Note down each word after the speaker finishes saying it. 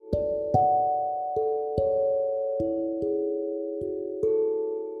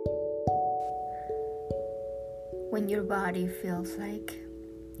When your body feels like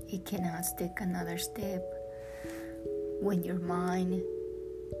it cannot take another step, when your mind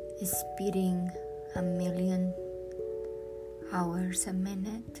is beating 1,000,000 hours a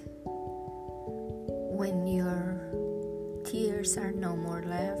minute, when your tears are no more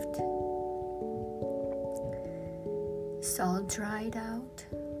left, it's all dried out,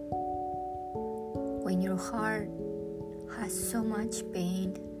 when your heart has so much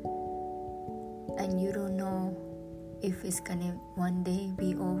pain and you don't know if it's gonna one day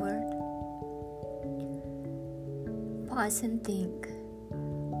be over, pause and think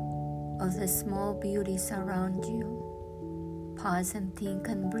of the small beauties around you. Pause and think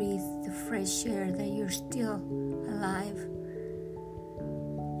and breathe the fresh air that you're still alive.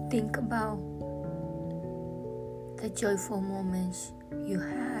 Think about the joyful moments you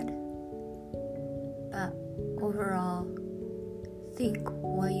had, but overall, think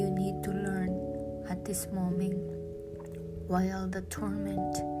what you need to learn at this moment while the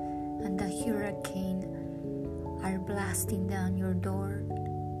torment and the hurricane are blasting down your door.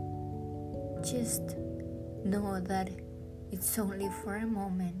 Just know that it's only for a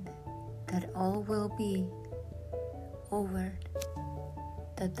moment, that all will be over,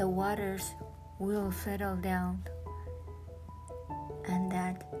 that the waters will settle down, and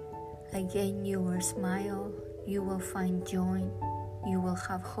that again you will smile, you will find joy, you will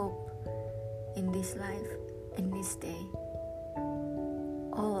have hope in this life, in this day.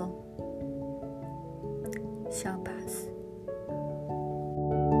 All shall pass.